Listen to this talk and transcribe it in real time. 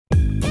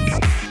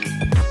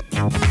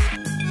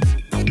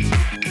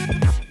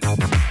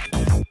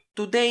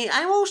Today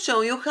I will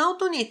show you how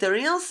to knit a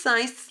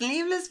real-sized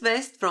sleeveless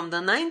vest from the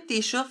 9th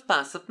issue of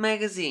Passap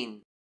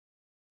magazine.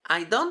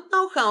 I don't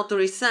know how to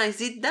resize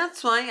it,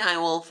 that's why I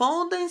will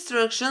follow the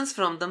instructions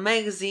from the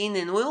magazine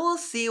and we will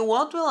see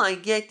what will I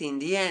get in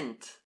the end.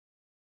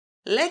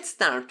 Let's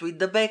start with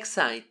the back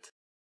side.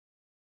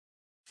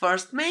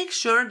 First, make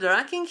sure the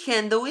racking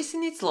handle is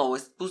in its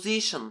lowest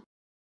position.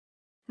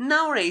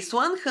 Now raise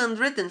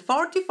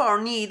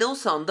 144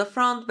 needles on the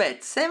front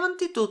bed,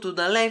 72 to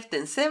the left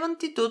and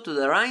 72 to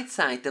the right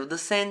side of the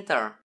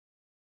center.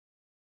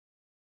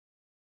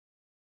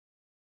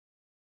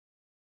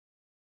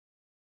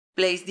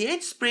 Place the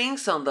edge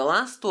springs on the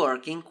last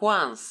working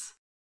ones.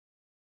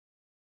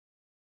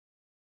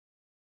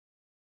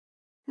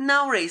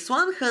 Now raise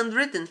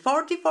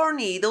 144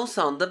 needles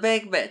on the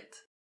back bed.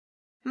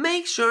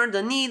 Make sure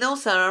the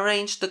needles are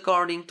arranged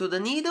according to the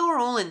needle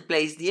rule and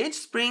place the edge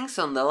springs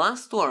on the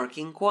last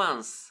working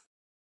ones.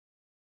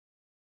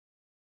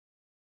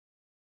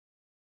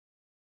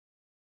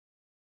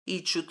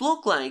 It should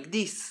look like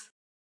this.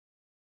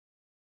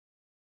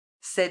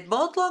 Set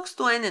both locks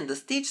to N and the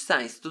stitch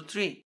size to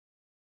 3.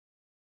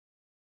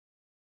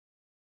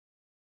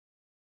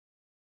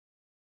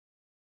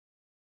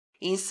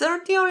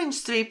 Insert the orange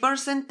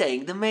strippers and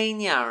take the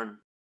main yarn.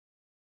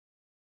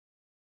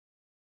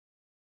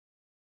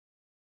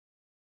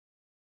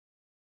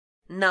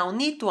 Now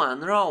knit one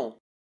row.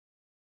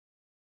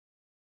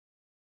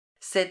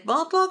 Set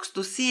both locks to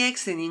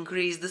CX and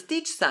increase the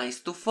stitch size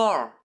to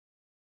 4.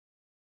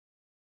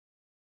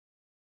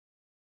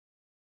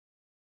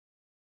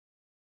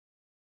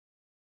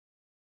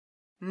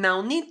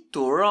 Now knit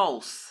 2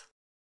 rows.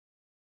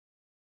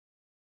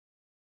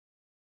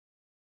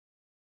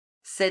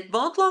 Set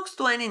both locks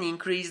to N and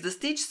increase the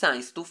stitch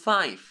size to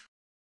 5.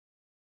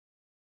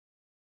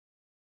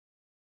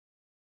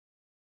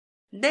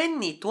 Then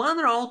knit 1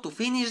 row to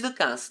finish the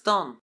cast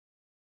on.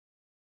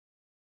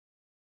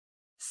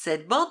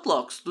 Set both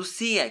locks to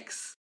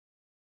CX.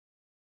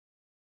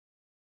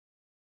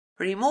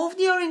 Remove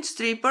the orange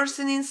strippers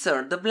and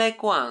insert the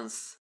black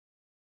ones.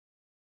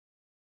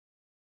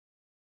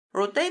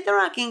 Rotate the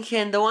racking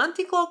handle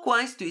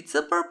anti-clockwise to its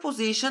upper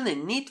position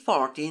and knit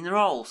 14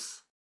 rows.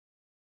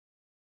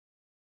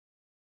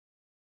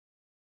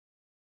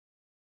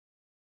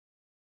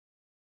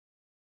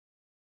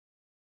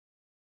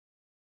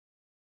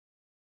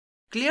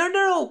 Clear the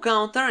row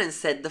counter and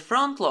set the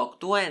front lock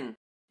to N.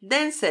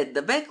 Then set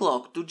the back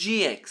lock to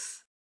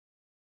GX.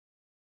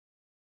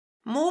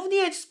 Move the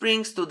edge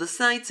springs to the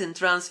sides and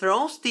transfer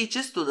all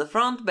stitches to the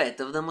front bed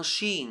of the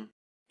machine.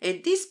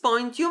 At this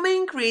point you may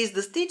increase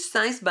the stitch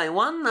size by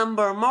one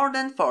number more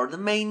than for the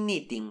main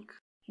knitting.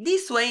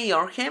 This way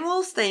your hem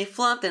will stay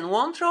flat and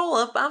won't roll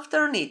up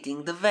after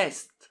knitting the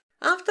vest.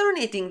 After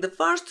knitting the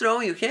first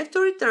row you have to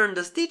return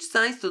the stitch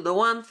size to the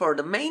one for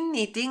the main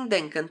knitting,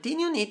 then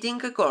continue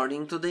knitting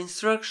according to the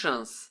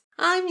instructions.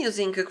 I'm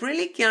using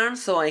acrylic yarn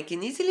so I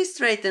can easily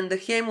straighten the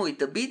hem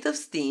with a bit of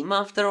steam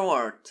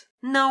afterward.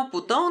 Now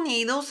put all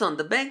needles on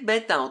the back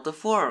bed out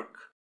of work.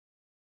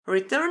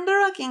 Return the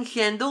racking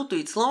handle to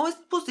its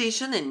lowest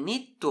position and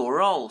knit 2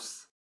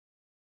 rows.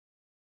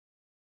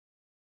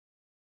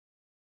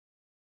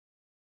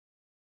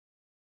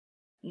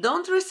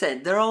 Don't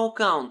reset the row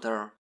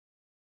counter.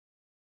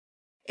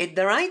 At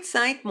the right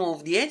side,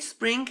 move the edge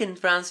spring and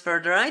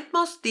transfer the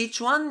rightmost stitch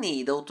 1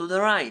 needle to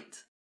the right.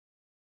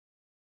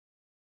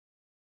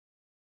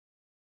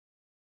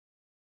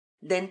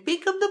 Then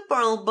pick up the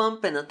purl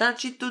bump and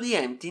attach it to the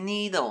empty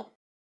needle.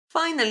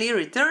 Finally,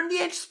 return the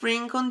edge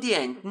spring on the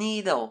end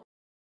needle.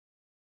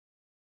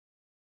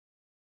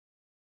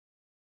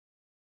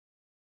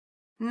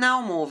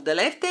 Now move the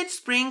left edge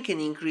spring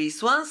and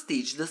increase 1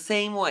 stitch the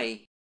same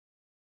way.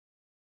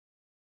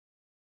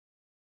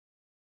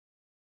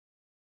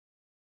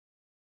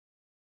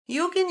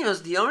 You can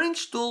use the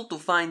orange tool to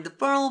find the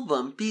purl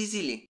bump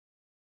easily.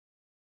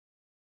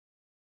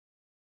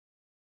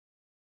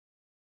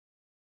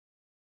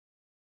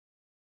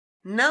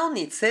 Now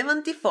knit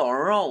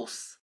 74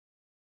 rows.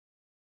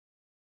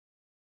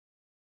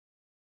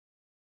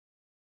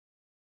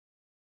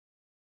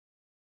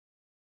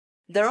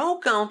 The row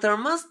counter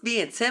must be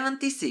at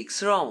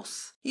 76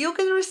 rows. You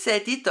can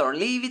reset it or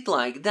leave it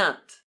like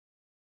that.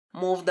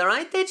 Move the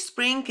right edge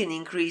spring and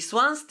increase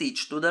 1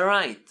 stitch to the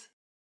right.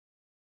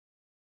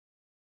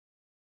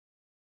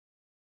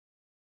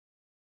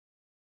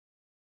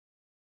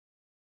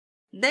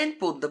 Then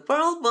put the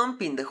purl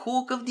bump in the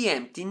hook of the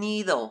empty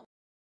needle.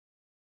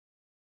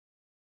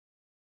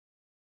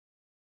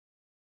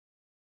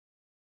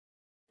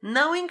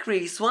 Now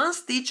increase 1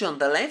 stitch on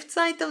the left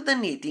side of the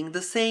knitting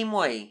the same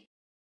way.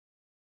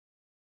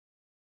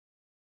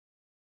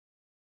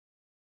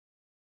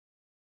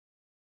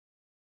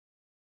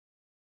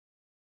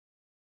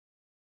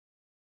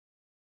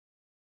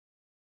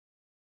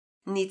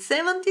 Knit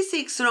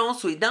 76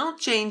 rows without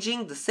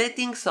changing the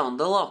settings on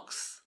the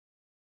locks.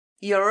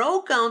 Your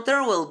row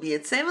counter will be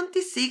at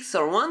 76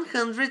 or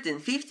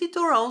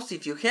 152 rows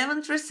if you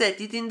haven't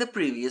reset it in the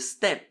previous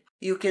step.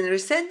 You can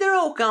reset the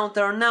row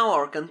counter now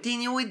or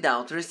continue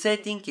without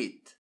resetting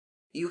it.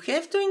 You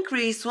have to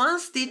increase one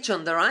stitch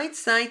on the right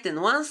side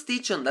and one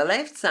stitch on the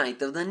left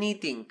side of the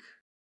knitting.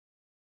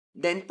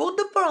 Then put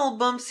the purl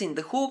bumps in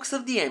the hooks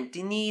of the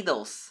empty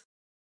needles.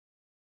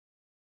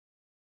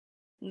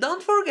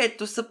 Don't forget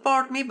to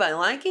support me by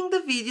liking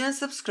the video and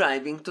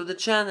subscribing to the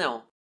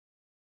channel.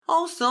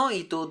 Also,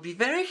 it would be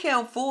very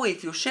helpful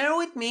if you share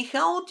with me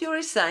how would you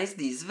resize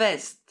this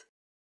vest.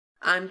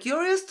 I'm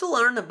curious to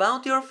learn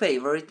about your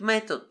favorite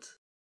method.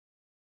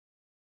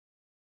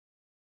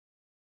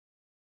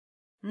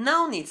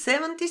 Now knit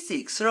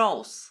 76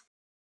 rows.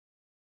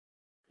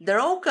 The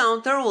row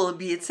counter will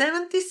be at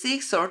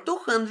 76 or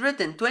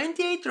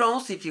 228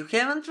 rows if you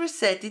haven't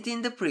reset it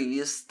in the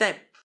previous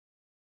step.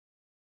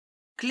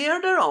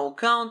 Clear the row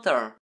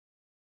counter.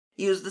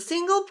 Use the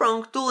single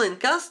prong tool and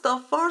cast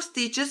off 4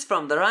 stitches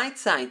from the right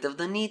side of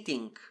the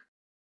knitting.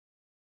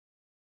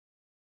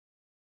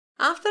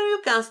 After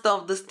you cast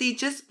off the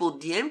stitches,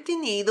 put the empty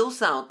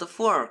needles out of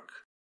work.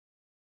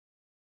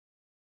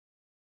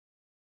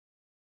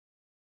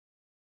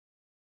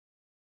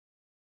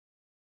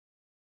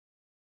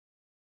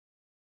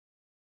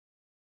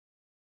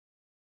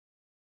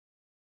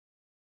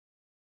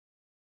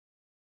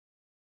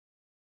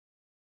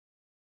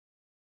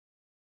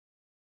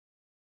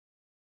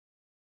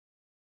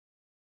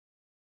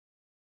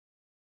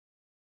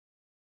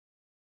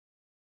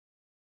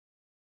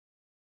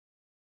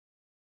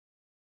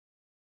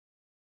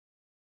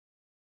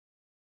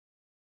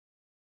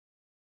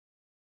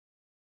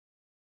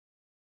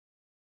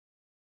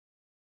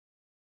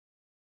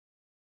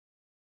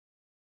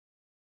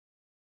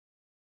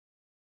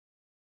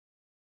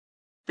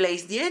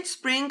 Place the edge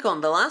spring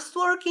on the last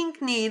working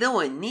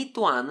needle and knit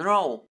 1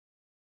 row.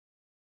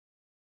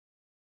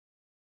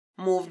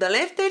 Move the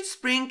left edge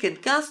spring and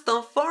cast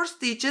off 4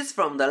 stitches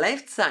from the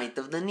left side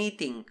of the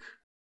knitting.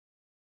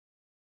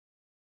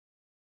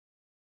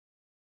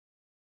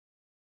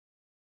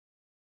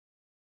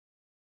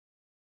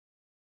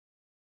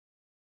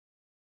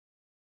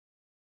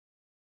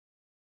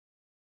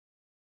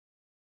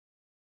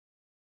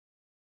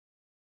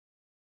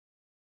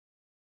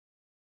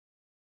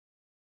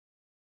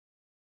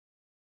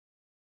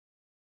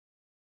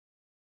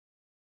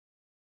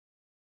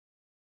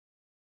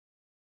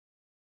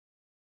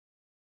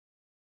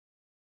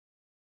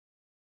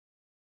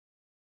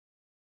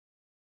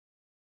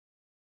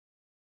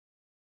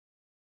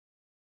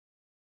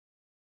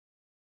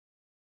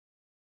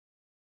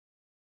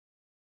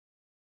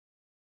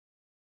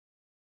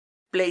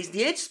 Place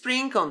the edge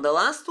spring on the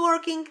last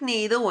working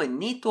needle and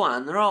knit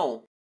 1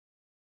 row.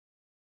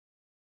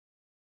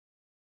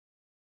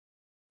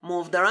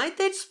 Move the right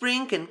edge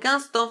spring and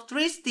cast off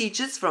 3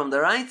 stitches from the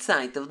right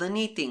side of the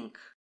knitting.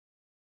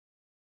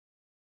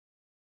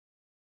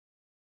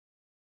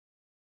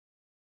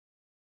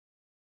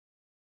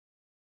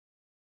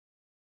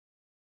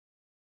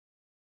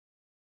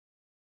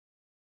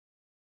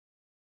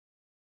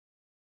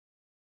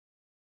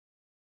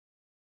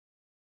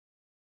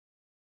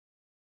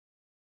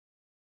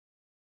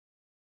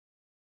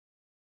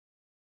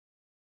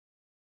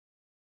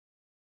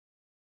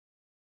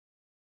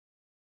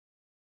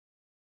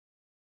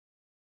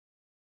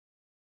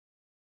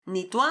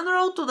 Knit 1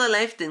 row to the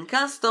left and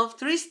cast off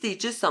 3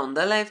 stitches on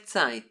the left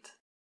side.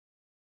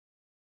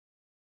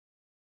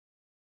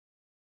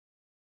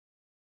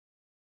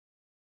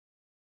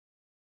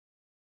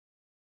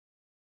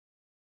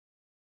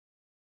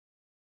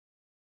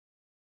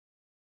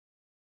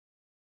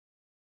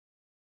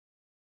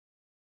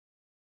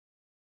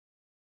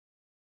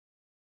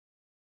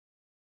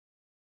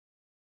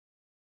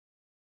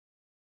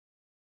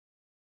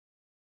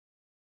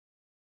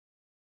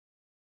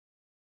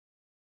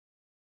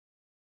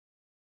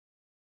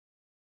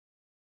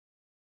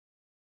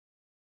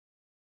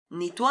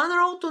 Knit 1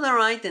 row to the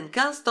right and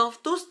cast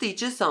off 2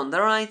 stitches on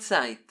the right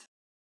side.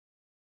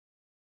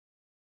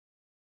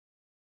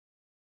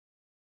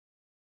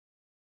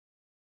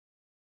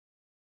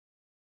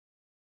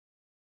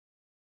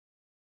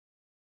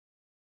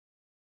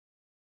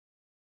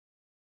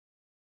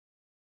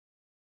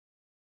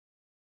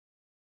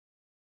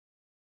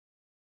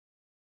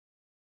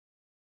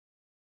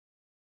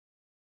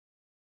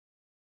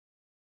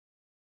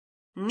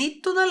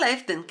 Knit to the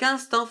left and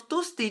cast off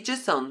 2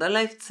 stitches on the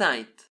left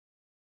side.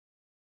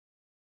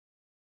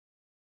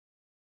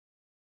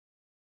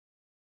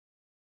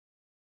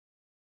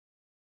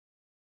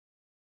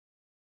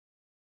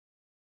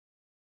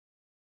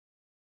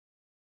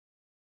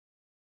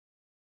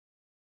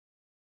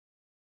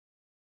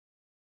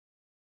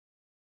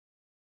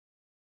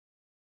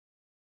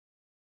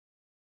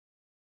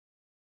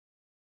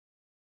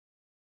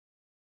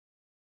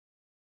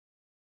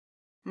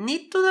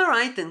 Knit to the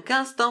right and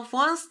cast off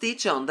 1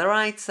 stitch on the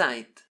right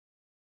side.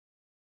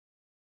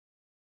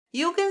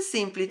 You can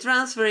simply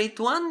transfer it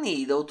 1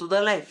 needle to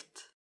the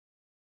left.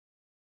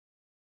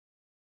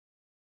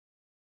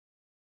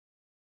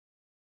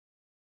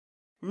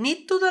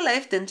 Knit to the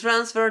left and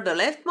transfer the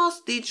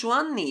leftmost stitch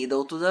 1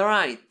 needle to the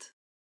right.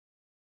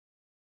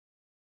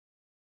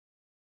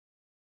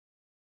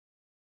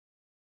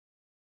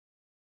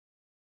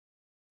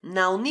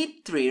 Now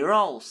knit 3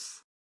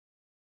 rows.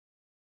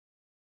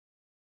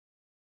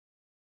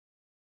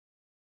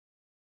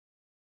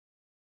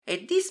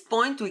 At this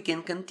point we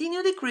can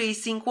continue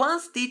decreasing one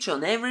stitch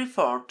on every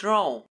fourth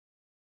row.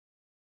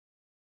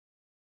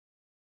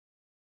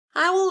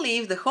 I will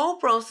leave the whole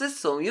process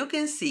so you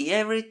can see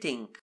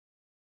everything.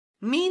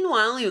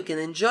 Meanwhile, you can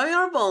enjoy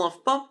your bowl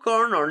of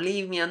popcorn or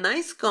leave me a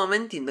nice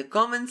comment in the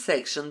comment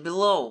section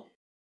below.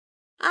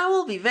 I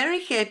will be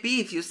very happy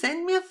if you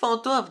send me a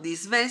photo of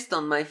this vest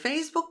on my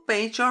Facebook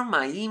page or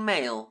my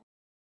email.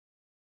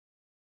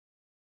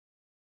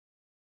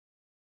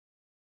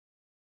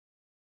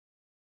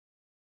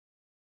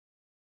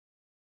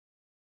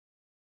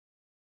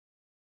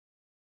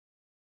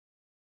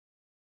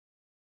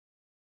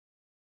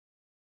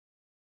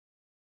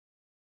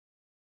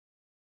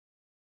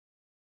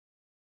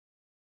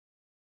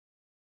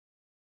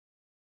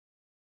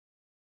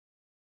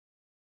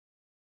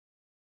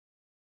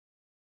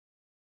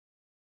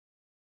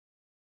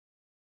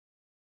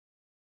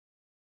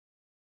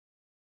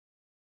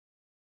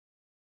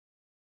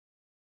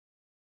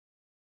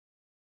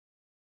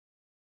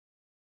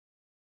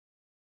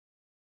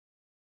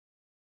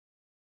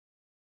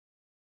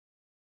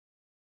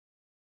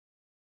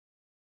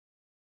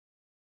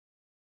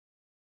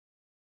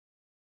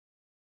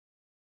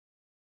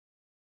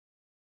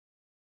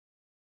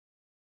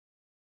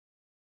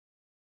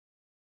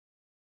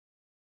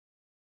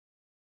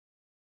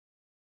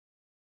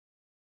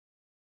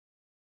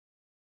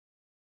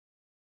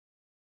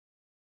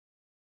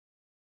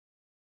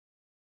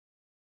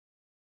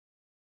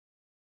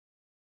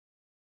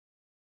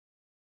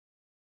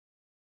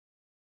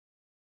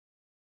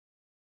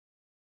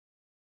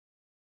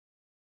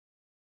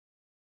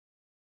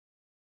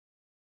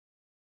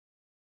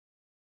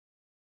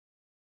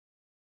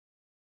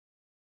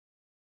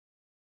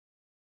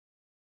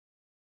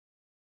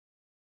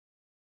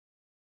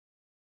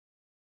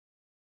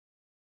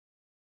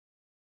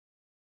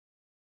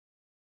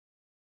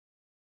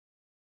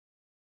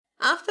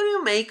 After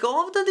you make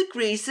all of the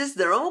decreases,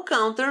 the row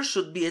counter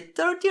should be at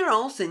 30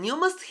 rows and you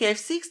must have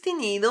 60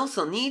 needles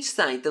on each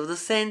side of the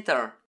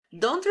center.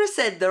 Don't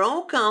reset the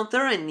row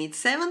counter and knit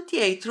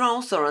 78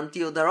 rows or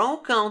until the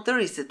row counter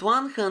is at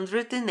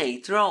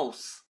 108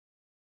 rows.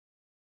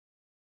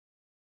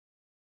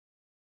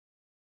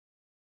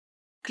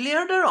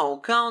 Clear the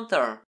row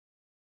counter.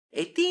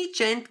 At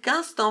each end,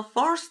 cast off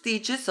 4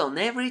 stitches on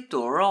every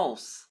 2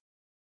 rows.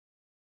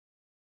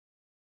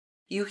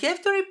 You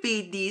have to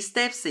repeat these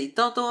steps a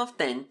total of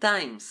 10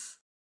 times.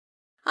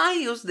 I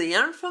used the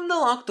yarn from the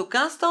lock to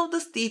cast off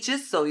the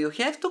stitches, so you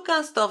have to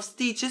cast off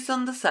stitches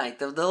on the side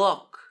of the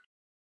lock.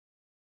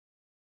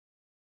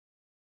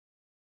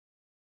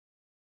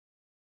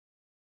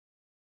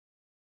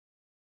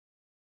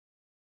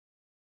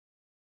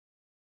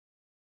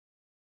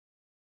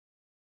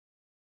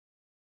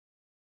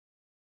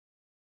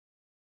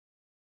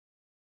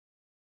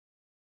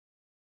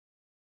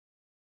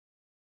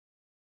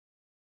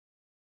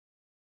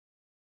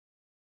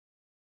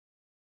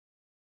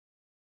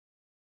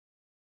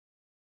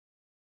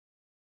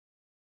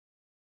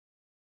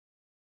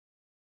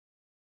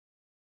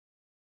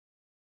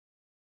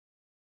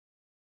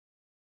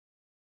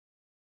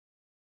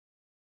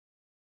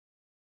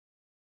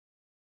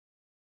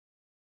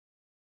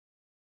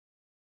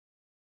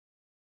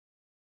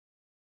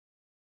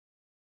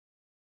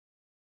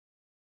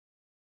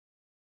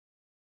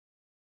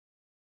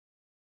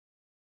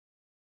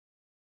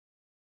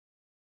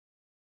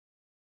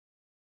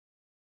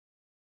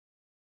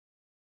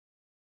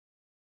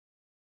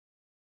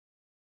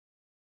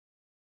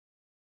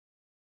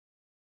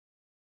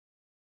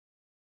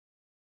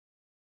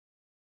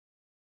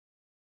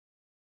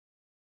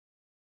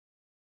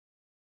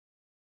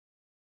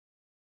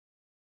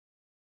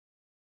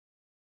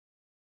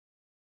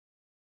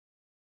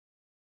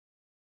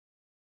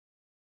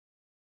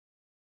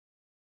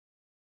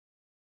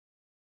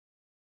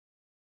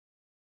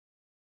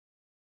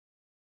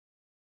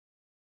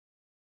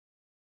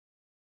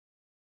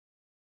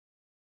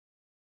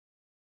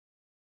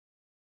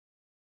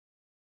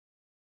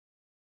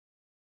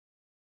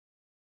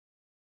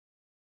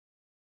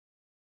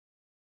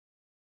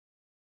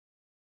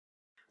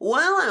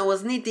 While I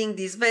was knitting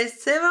this vest,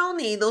 several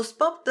needles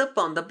popped up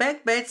on the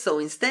back bed, so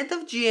instead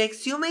of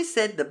GX you may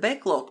set the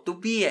back lock to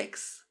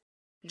BX.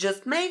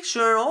 Just make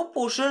sure all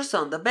pushers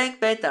on the back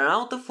bed are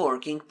out of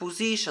working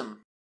position.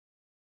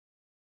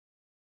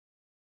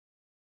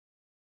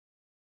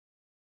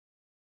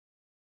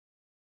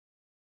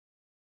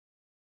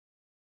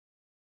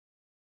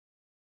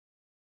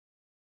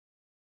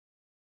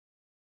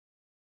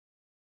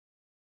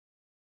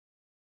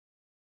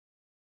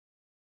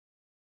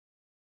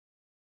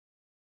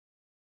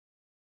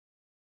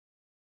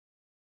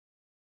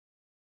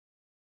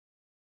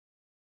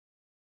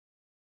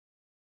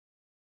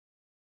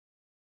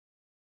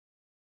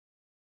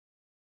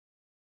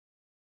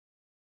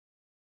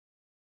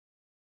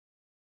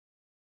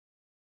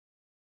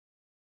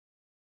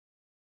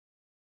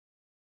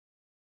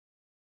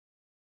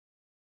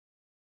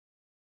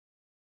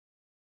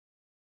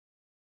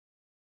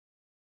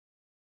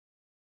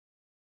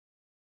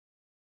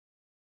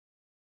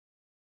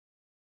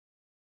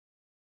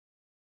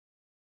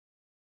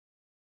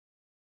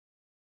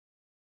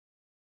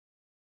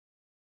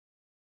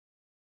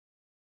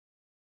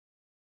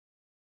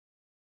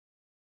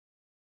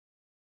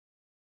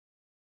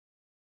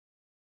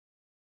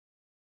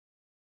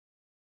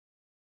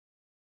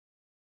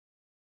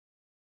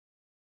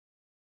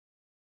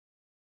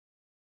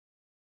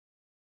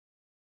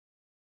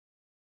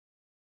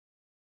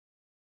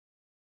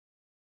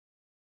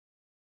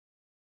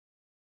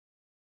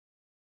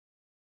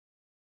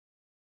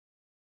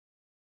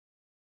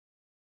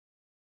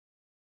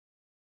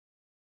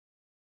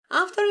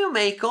 After you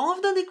make all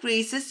of the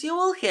decreases, you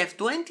will have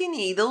 20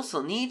 needles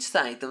on each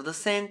side of the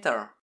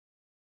center.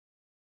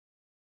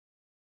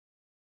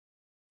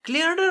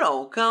 Clear the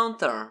row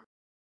counter.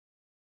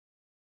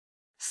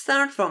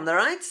 Start from the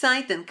right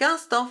side and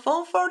cast off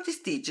all 40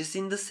 stitches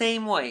in the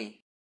same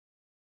way.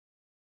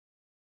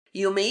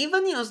 You may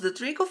even use the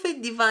trick of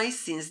it device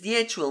since the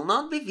edge will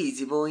not be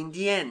visible in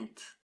the end.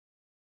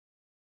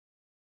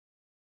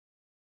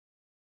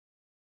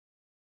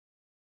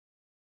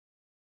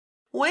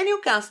 When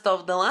you cast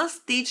off the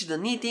last stitch, the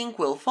knitting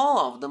will fall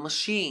off the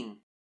machine.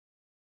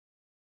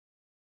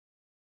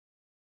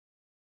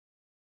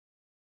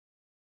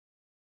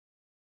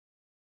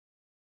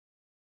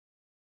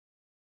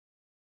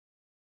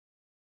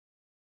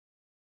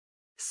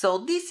 So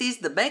this is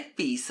the back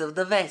piece of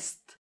the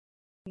vest.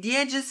 The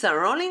edges are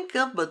rolling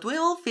up, but we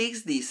will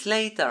fix this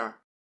later.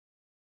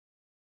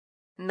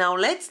 Now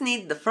let's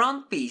knit the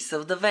front piece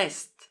of the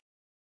vest.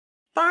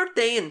 Part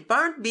A and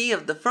Part B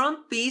of the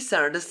front piece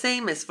are the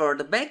same as for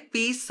the back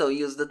piece, so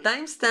use the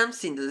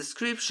timestamps in the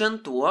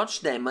description to watch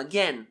them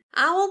again.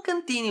 I will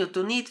continue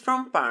to knit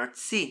from Part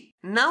C.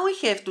 Now we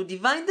have to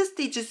divide the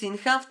stitches in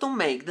half to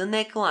make the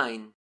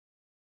neckline.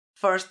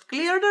 First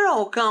clear the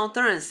row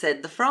counter and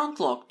set the front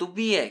lock to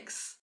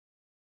BX.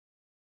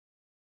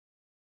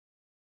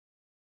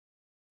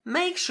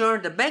 Make sure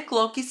the back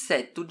lock is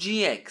set to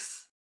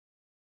GX.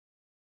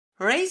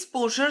 Raise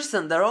pushers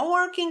under row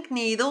working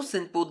needles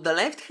and put the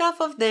left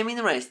half of them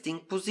in resting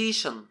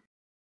position.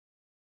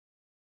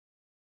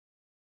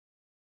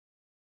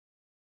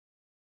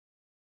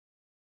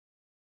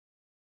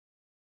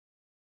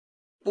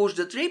 Push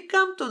the trip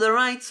cam to the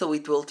right so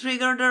it will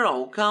trigger the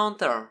row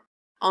counter.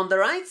 On the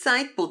right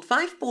side, put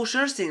 5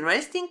 pushers in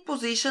resting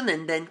position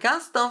and then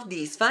cast off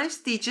these 5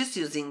 stitches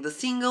using the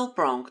single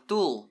prong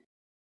tool.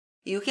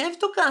 You have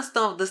to cast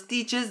off the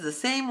stitches the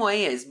same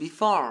way as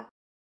before.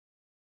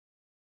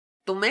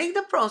 To make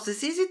the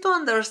process easy to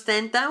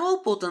understand, I will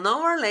put an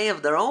overlay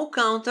of the row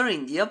counter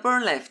in the upper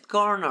left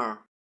corner.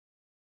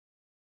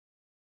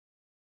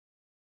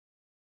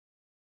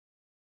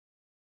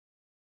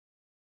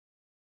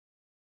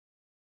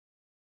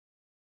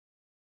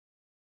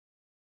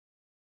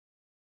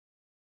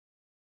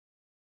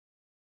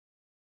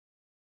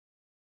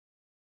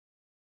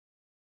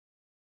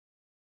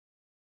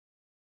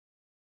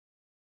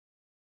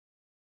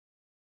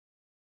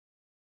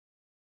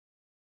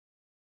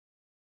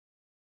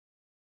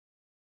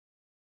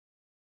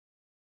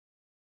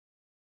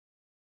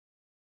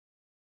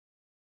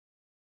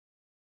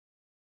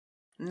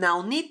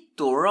 Now knit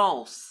 2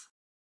 rows.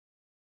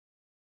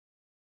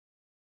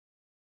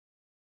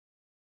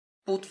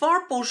 Put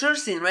 4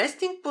 pushers in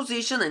resting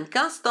position and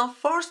cast off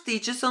 4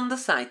 stitches on the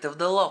side of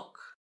the lock.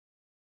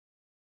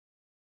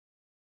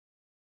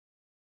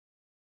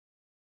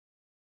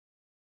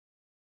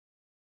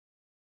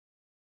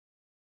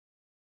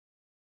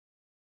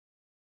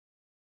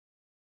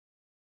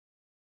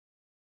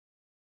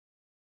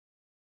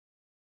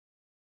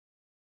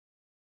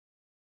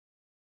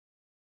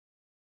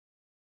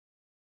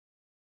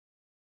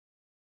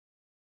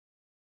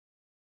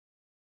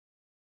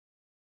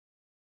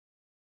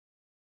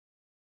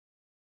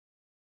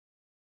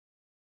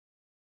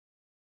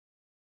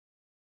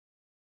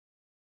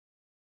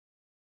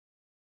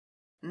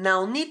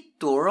 Now knit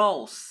 2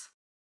 rows.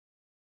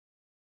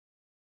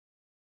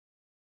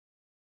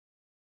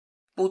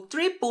 Put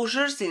 3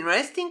 pushers in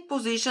resting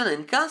position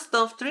and cast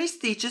off 3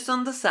 stitches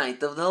on the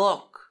side of the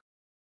lock.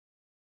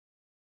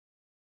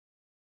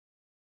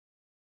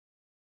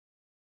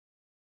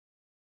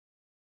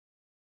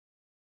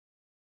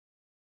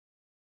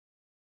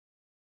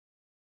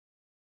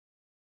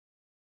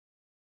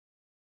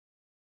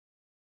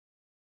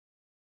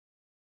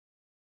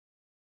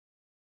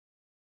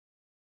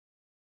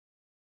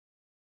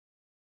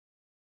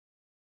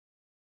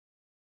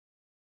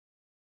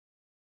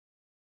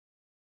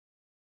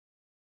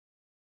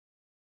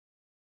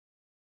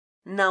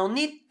 Now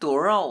knit 2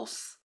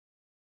 rows.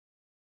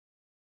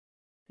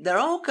 The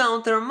row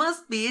counter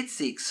must be at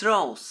 6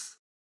 rows.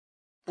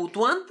 Put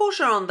 1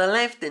 pusher on the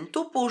left and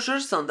 2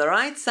 pushers on the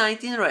right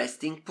side in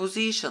resting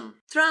position.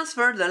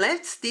 Transfer the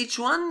left stitch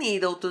 1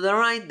 needle to the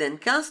right, then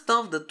cast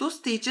off the 2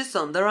 stitches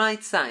on the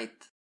right side.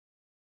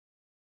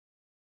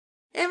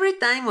 Every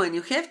time when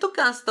you have to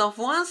cast off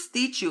 1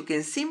 stitch, you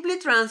can simply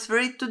transfer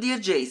it to the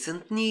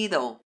adjacent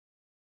needle.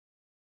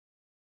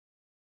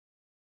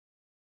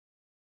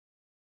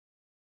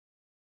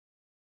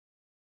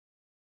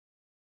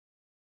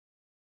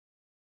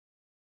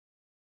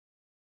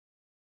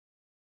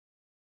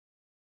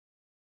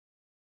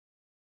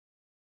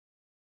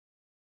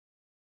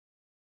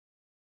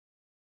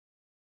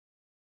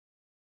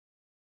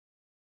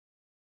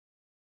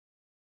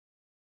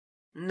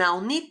 Now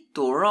knit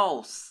 2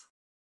 rows.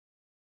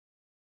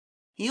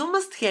 You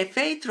must have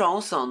 8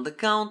 rows on the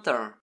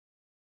counter.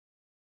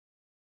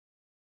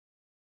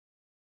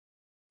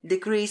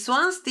 Decrease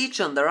 1 stitch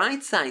on the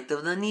right side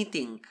of the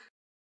knitting.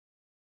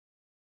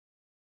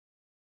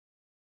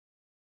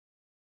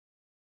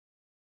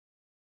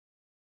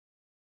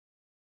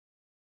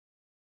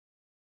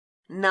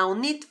 Now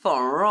knit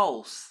 4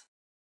 rows.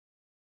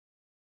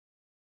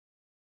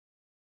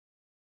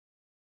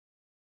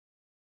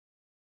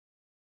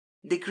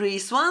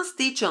 Decrease 1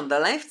 stitch on the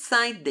left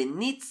side, then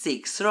knit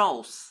 6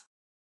 rows.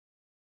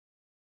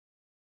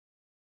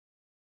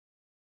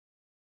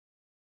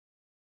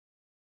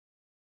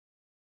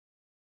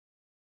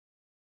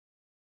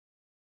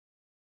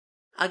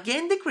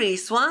 Again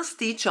decrease 1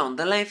 stitch on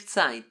the left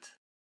side.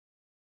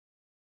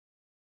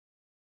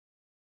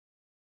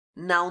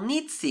 Now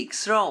knit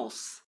 6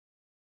 rows.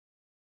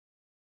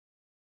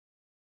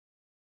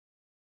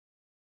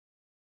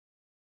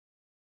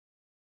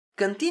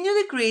 Continue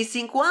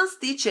decreasing 1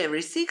 stitch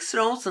every 6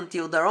 rows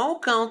until the row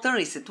counter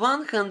is at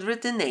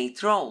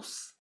 108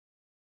 rows.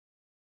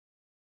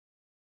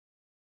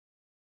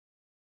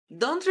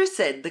 Don't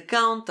reset the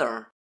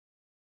counter.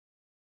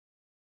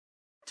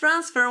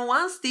 Transfer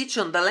 1 stitch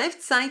on the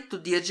left side to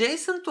the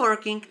adjacent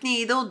working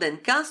needle, then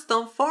cast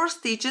on 4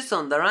 stitches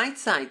on the right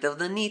side of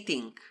the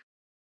knitting.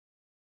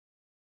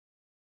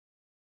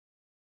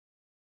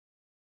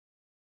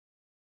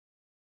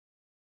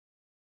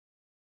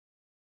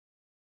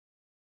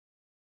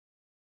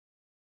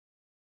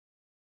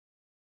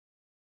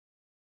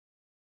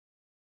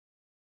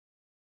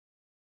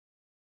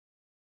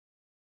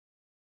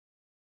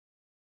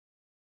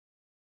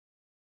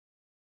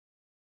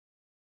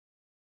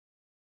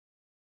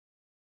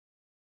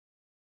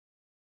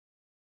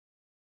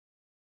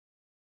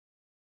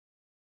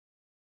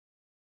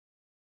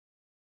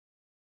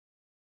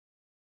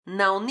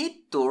 Now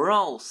knit 2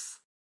 rows.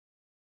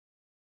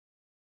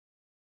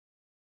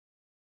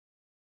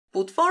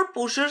 Put 4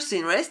 pushers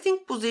in resting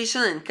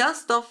position and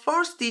cast off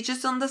 4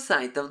 stitches on the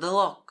side of the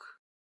lock.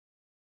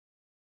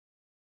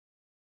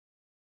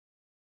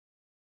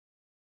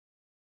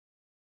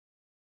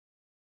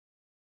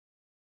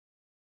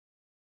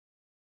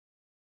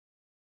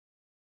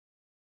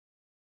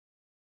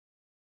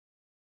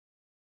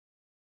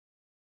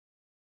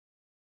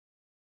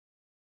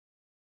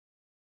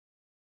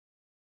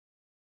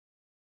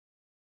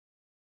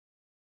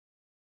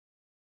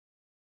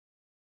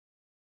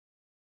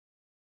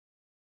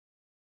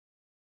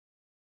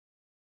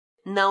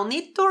 Now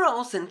knit 2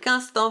 rows and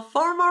cast off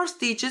 4 more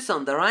stitches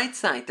on the right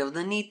side of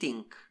the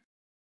knitting.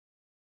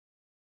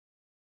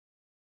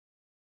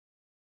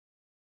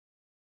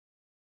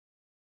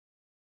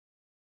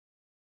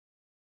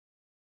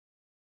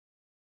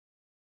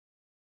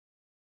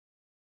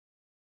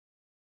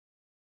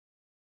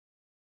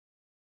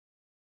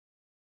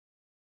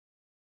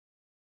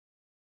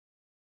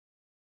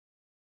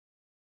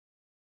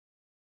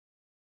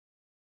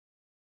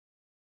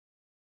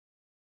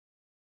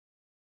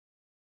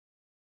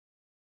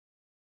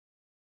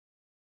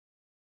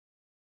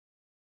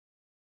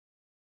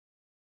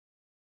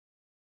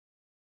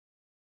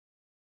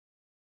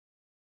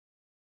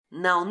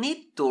 Now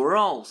knit 2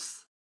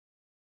 rows.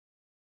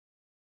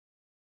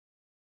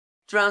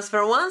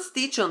 Transfer 1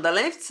 stitch on the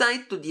left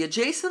side to the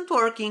adjacent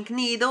working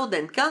needle,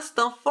 then cast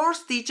off 4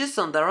 stitches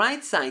on the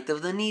right side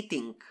of the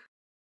knitting.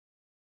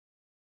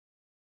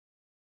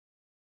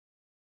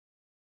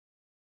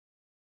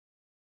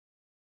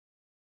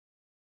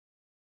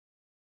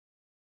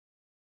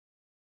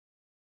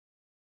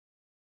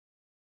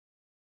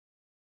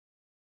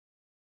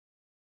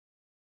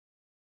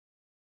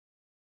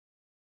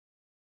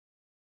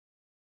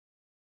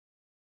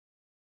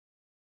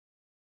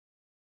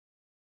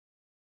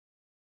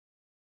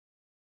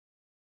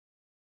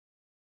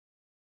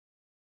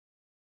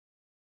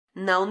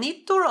 Now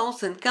knit 2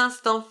 rows and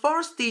cast off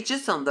 4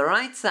 stitches on the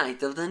right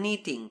side of the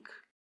knitting.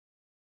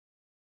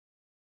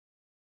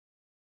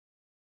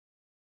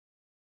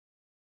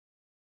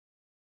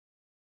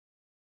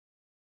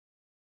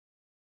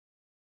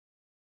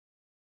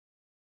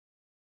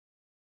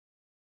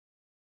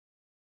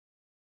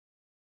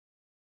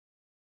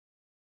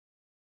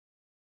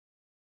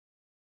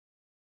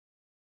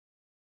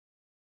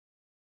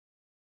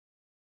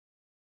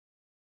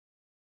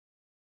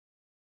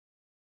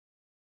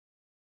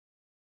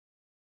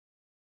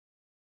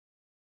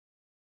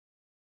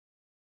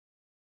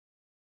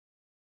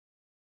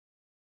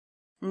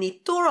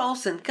 Knit 2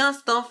 rows and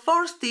cast off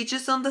 4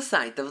 stitches on the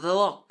side of the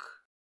lock.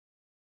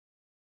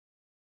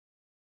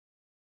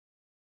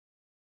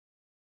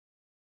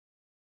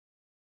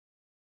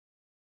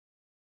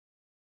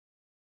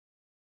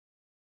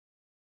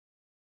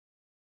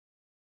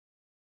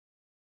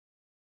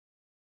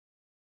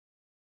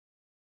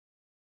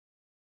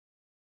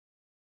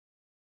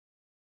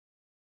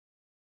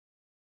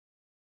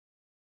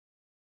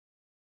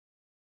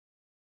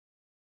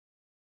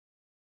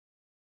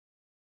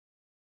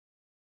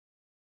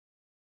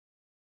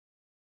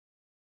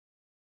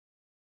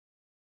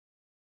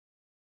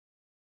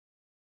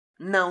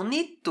 Now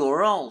knit 2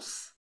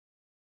 rows.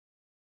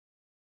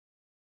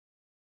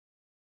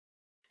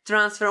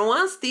 Transfer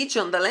 1 stitch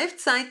on the left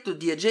side to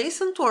the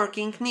adjacent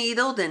working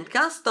needle, then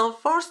cast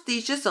off 4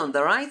 stitches on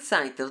the right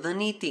side of the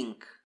knitting.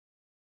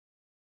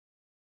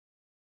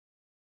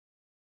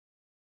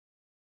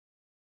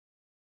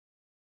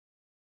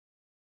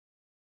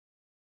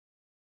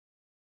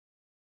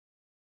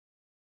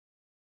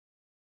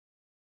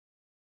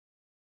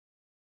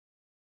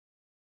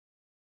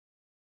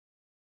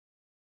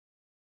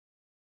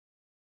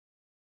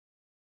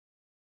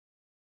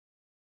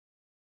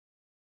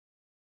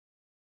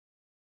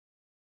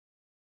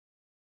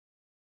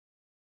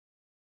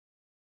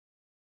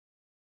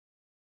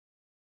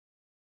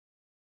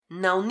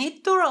 Now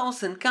knit 2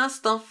 rows and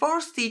cast off 4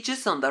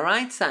 stitches on the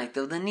right side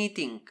of the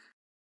knitting.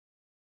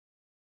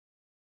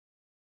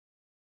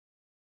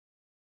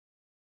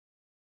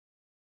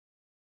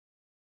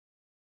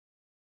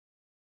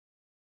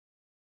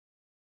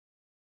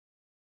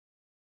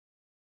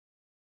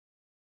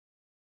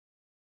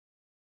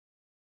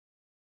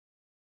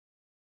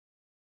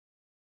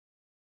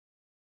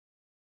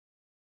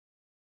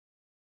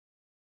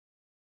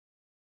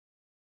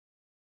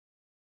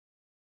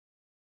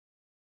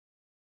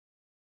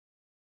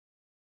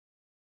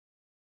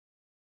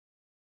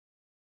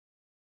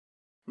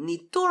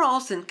 Knit 2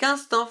 rows and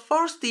cast off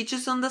 4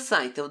 stitches on the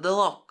side of the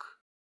lock.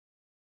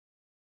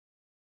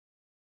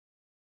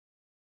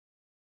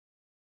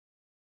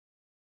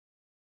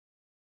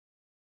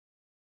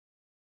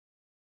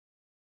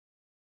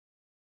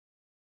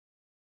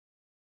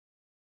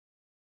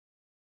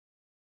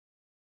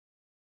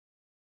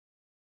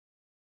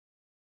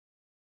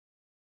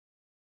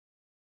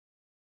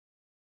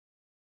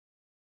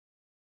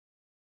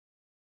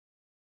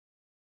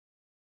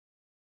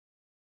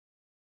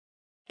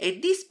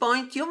 At this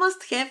point you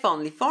must have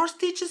only 4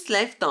 stitches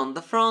left on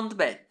the front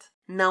bed.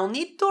 Now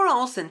knit 2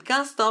 rows and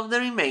cast off the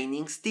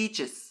remaining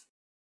stitches.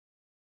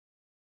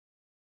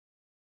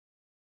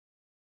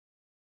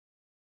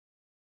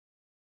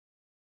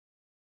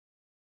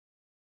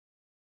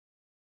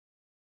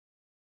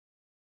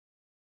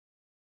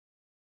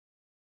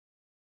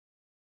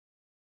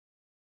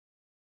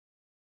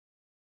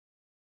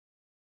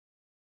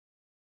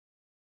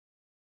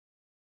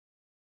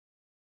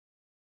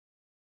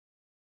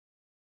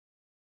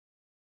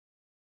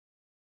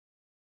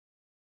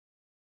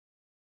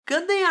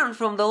 Cut the yarn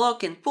from the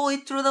lock and pull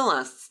it through the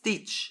last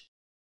stitch.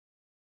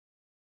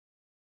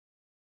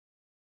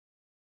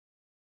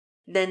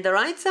 Then the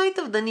right side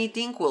of the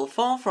knitting will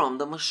fall from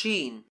the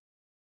machine.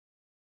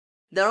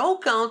 The row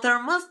counter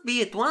must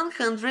be at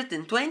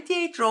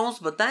 128 rows,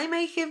 but I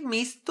may have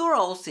missed 2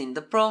 rows in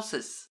the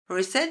process.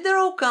 Reset the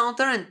row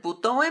counter and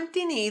put all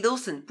empty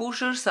needles and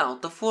pushers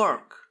out of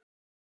work.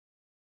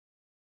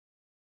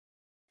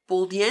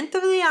 Pull the end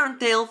of the yarn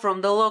tail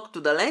from the lock to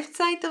the left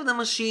side of the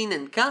machine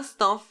and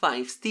cast off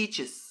 5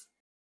 stitches.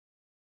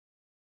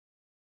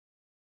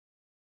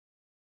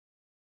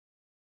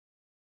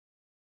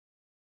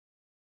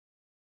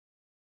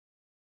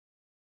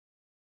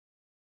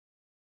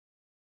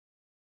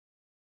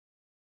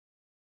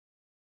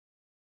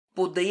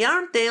 Put the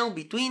yarn tail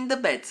between the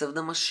beds of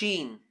the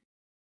machine.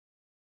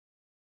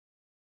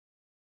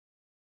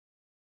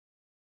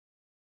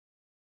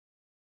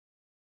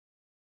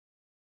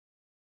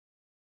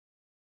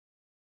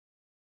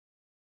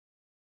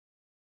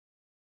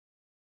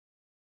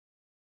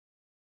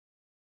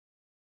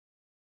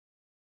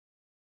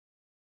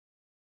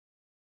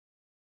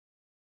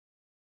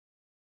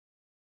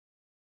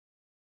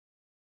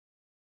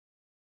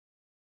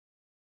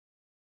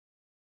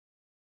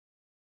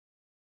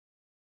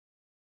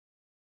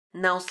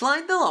 Now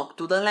slide the lock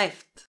to the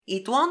left.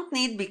 It won't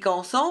need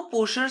because all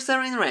pushers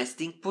are in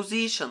resting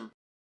position.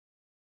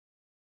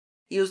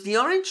 Use the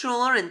orange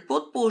ruler and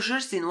put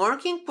pushers in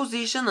working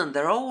position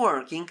under all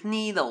working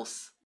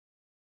needles.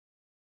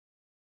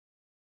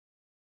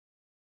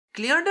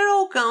 Clear the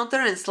row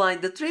counter and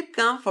slide the trip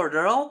cam for the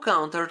row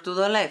counter to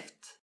the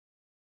left.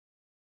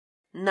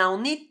 Now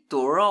knit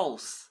 2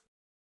 rows.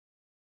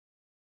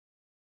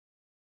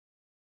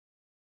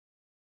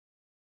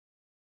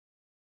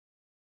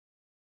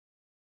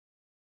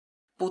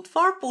 Put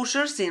 4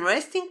 pushers in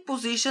resting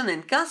position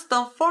and cast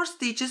off 4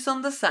 stitches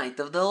on the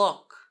side of the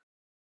lock.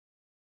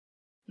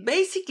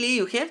 Basically,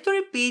 you have to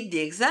repeat the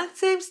exact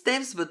same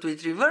steps but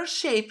with reverse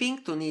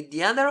shaping to knit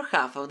the other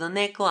half of the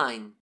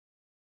neckline.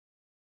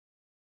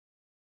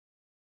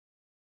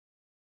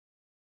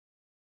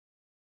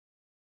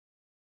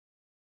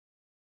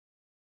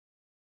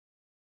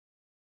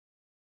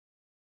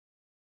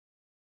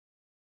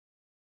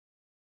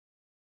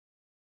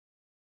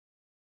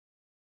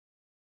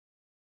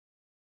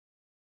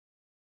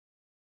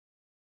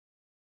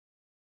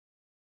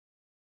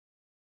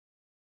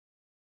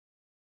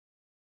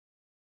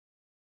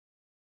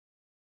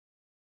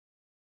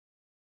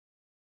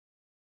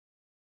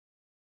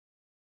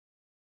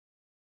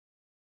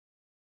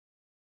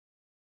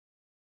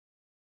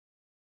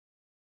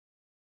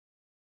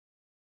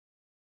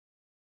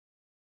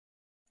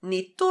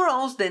 Knit 2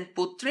 rows, then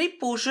put 3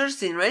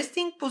 pushers in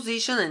resting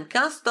position and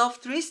cast off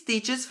 3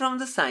 stitches from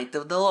the side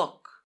of the lock.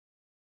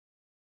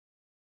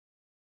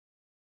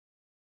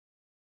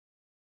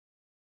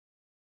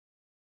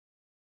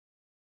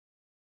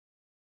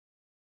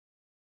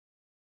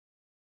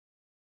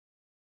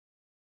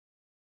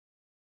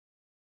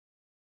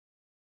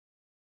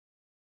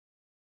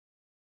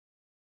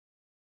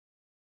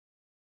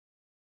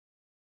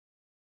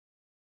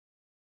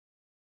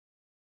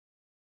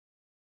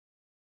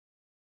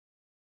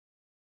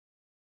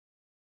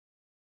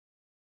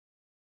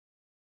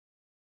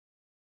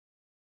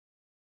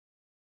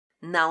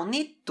 Now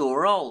knit 2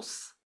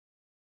 rows.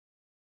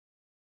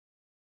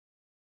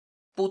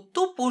 Put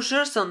 2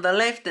 pushers on the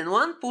left and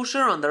 1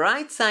 pusher on the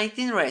right side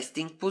in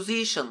resting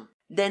position.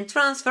 Then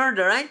transfer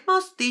the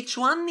rightmost stitch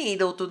 1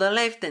 needle to the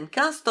left and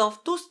cast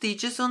off 2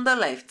 stitches on the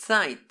left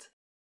side.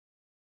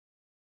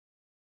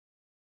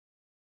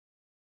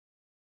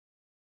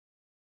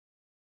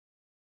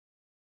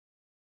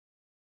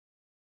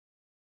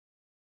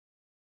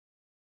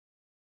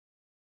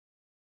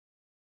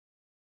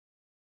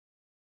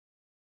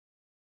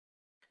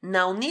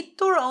 Now knit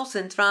 2 rows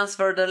and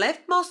transfer the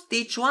leftmost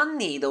stitch 1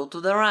 needle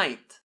to the right.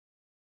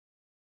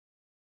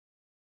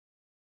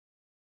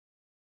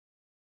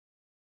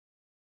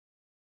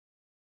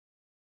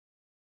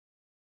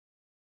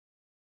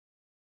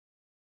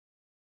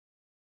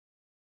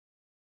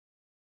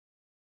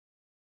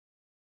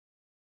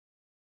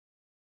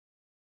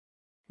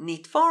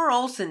 Knit 4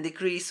 rows and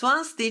decrease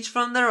 1 stitch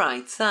from the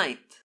right side.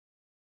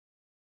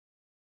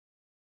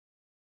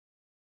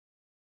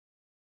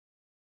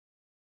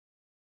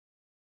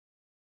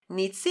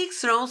 Knit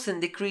 6 rows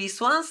and decrease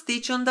 1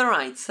 stitch on the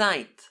right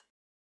side.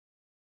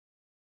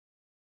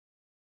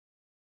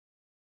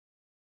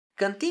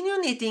 Continue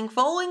knitting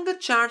following the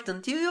chart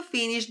until you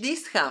finish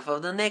this half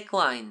of the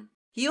neckline.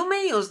 You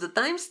may use the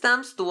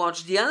timestamps to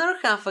watch the other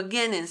half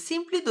again and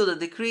simply do the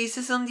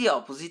decreases on the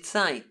opposite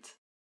side.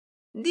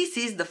 This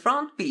is the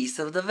front piece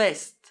of the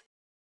vest.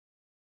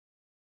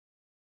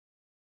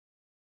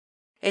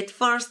 At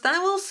first I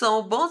will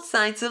sew both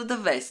sides of the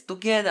vest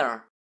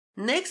together.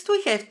 Next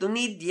we have to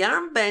knit the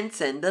armbands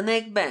and the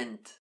neckband.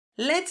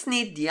 Let's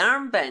knit the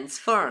armbands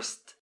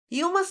first.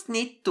 You must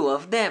knit 2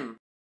 of them.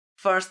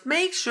 First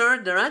make sure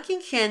the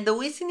racking handle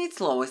is in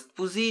its lowest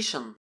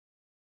position.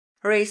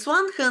 Raise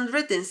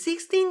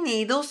 116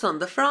 needles on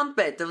the front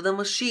bed of the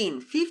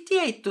machine,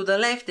 58 to the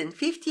left and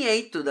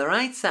 58 to the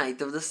right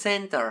side of the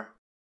center.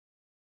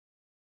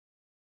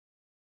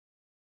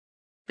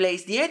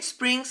 Place the edge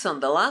springs on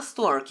the last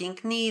working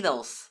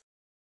needles.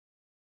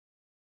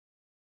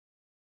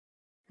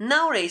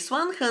 Now raise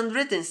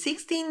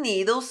 116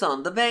 needles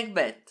on the back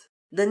bed.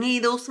 The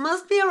needles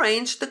must be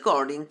arranged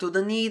according to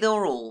the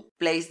needle rule.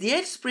 Place the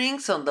edge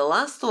springs on the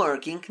last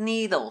working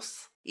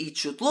needles. It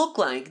should look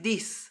like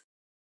this.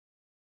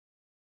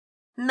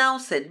 Now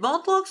set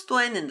both locks to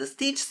N and the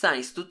stitch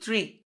size to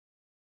 3.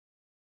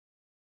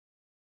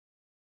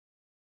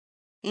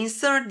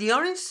 Insert the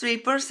orange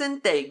strippers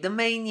and take the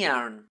main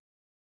yarn.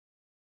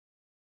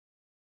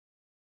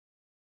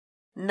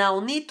 Now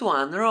knit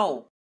 1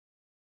 row.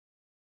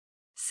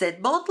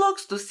 Set both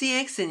locks to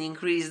CX and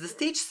increase the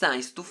stitch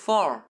size to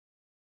 4.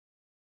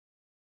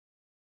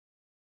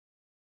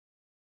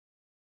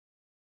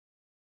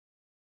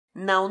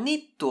 Now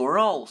knit 2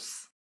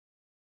 rows.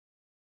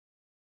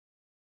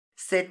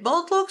 Set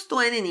both locks to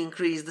N and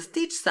increase the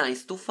stitch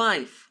size to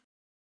 5.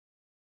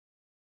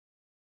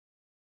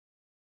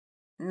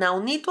 Now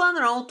knit 1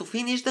 row to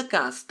finish the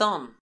cast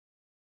on.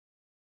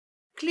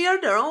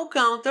 Clear the row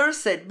counter,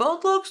 set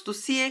both locks to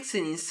CX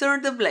and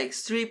insert the black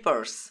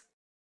strippers.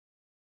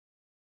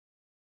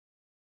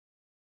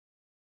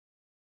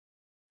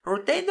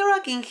 Rotate the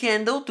racking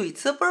handle to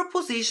its upper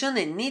position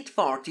and knit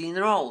 14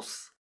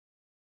 rows.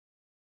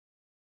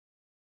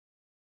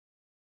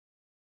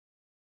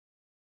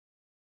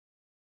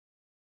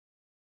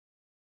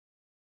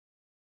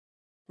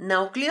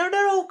 Now clear the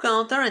row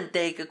counter and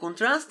take a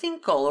contrasting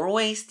color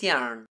waste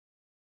yarn.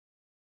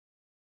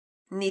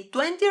 Knit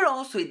 20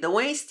 rows with the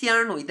waste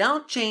yarn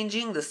without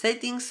changing the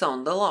settings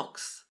on the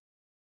locks.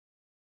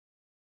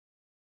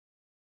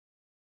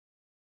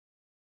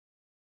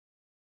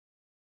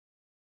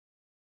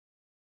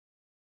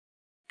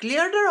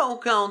 Clear the row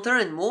counter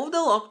and move the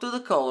lock to the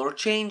color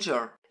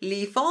changer.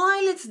 Leave all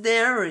eyelets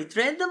there,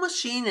 retread the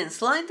machine and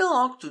slide the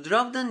lock to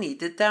drop the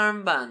knitted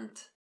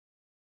armband.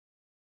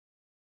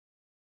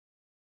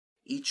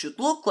 It should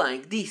look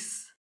like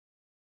this.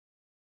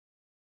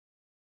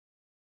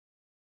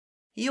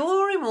 You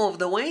will remove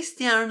the waste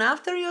yarn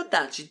after you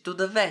attach it to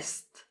the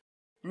vest.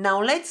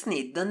 Now let's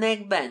knit the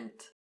neckband.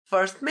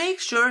 First make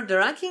sure the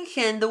racking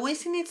handle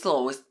is in its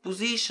lowest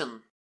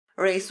position.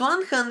 Raise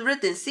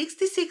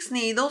 166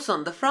 needles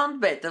on the front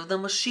bed of the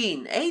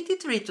machine,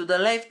 83 to the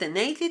left and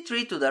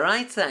 83 to the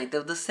right side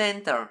of the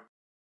center.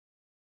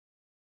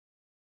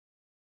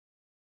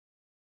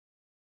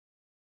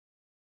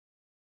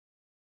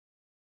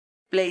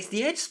 Place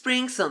the edge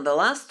springs on the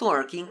last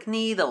working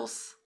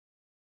needles.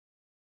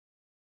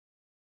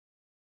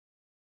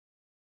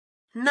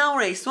 Now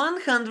raise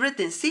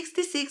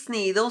 166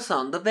 needles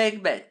on the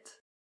back bed.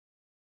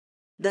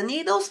 The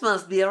needles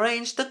must be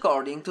arranged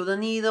according to the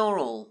needle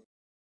rule.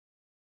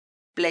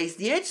 Place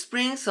the edge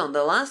springs on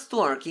the last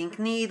working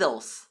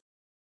needles.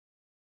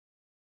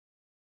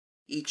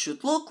 It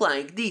should look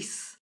like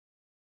this.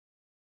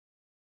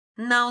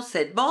 Now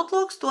set both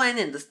locks to N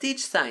and the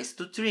stitch size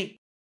to 3.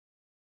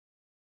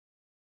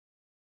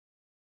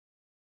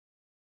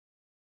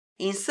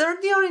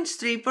 Insert the orange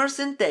strippers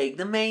and take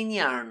the main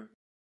yarn.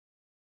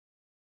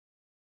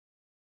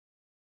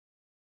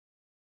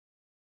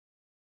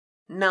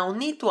 Now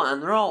knit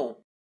 1 row.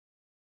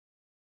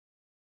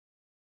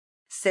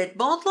 Set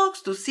both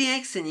locks to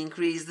CX and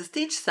increase the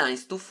stitch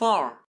size to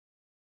 4.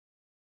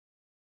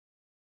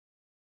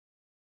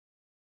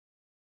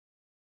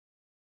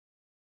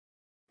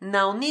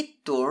 Now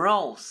knit 2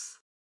 rows.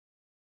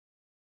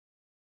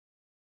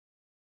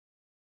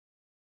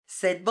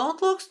 Set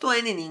both loops to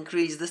N and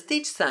increase the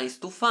stitch size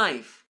to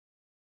 5.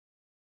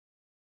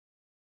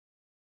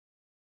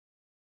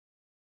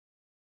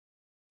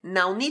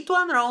 Now knit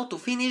 1 row to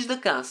finish the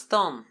cast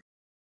on.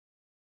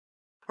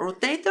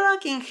 Rotate the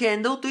racking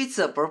handle to its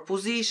upper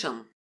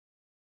position.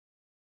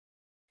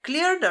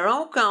 Clear the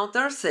row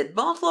counter, set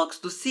both locks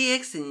to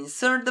CX and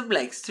insert the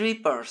black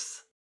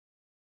strippers.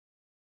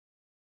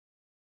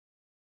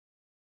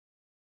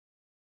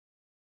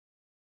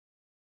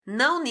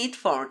 Now knit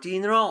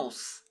 14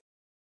 rows.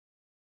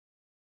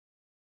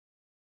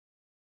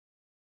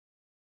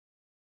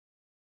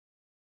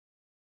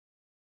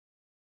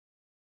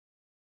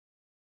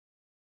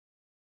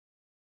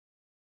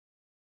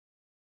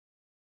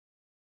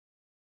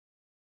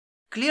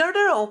 Clear the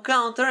row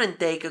counter and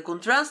take a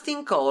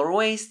contrasting color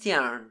waste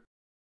yarn.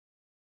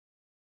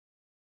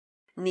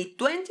 Knit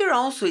 20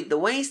 rows with the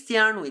waste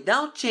yarn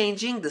without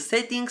changing the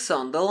settings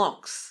on the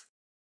locks.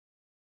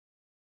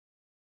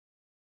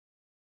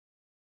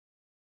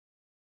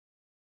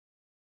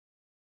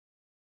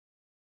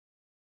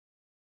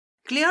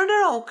 Clear the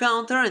row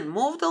counter and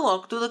move the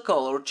lock to the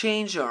color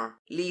changer.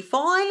 Leave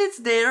all eyelets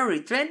there,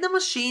 retread the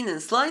machine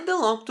and slide the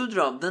lock to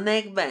drop the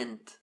neckband.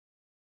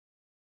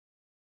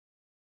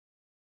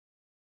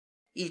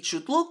 It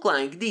should look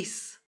like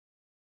this.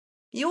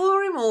 You will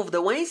remove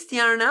the waste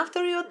yarn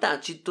after you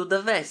attach it to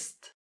the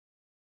vest.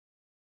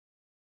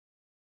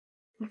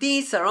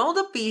 These are all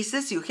the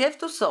pieces you have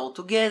to sew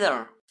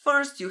together.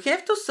 First, you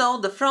have to sew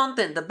the front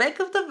and the back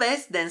of the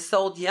vest, then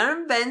sew the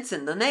armbands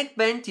and the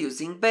neckband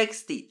using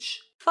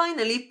backstitch.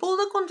 Finally, pull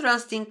the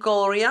contrasting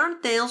color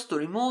yarn tails to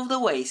remove the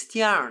waste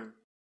yarn.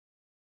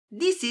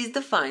 This is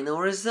the final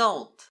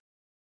result.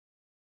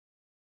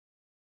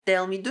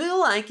 Tell me, do you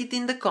like it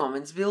in the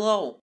comments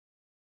below?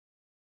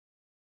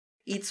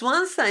 It's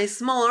one size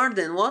smaller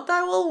than what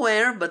I will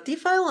wear, but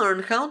if I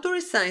learn how to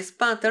resize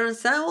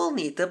patterns, I will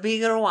need a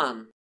bigger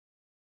one.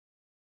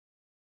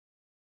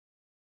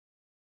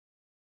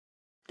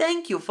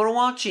 Thank you for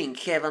watching,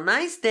 have a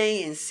nice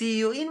day and see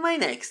you in my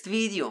next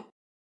video.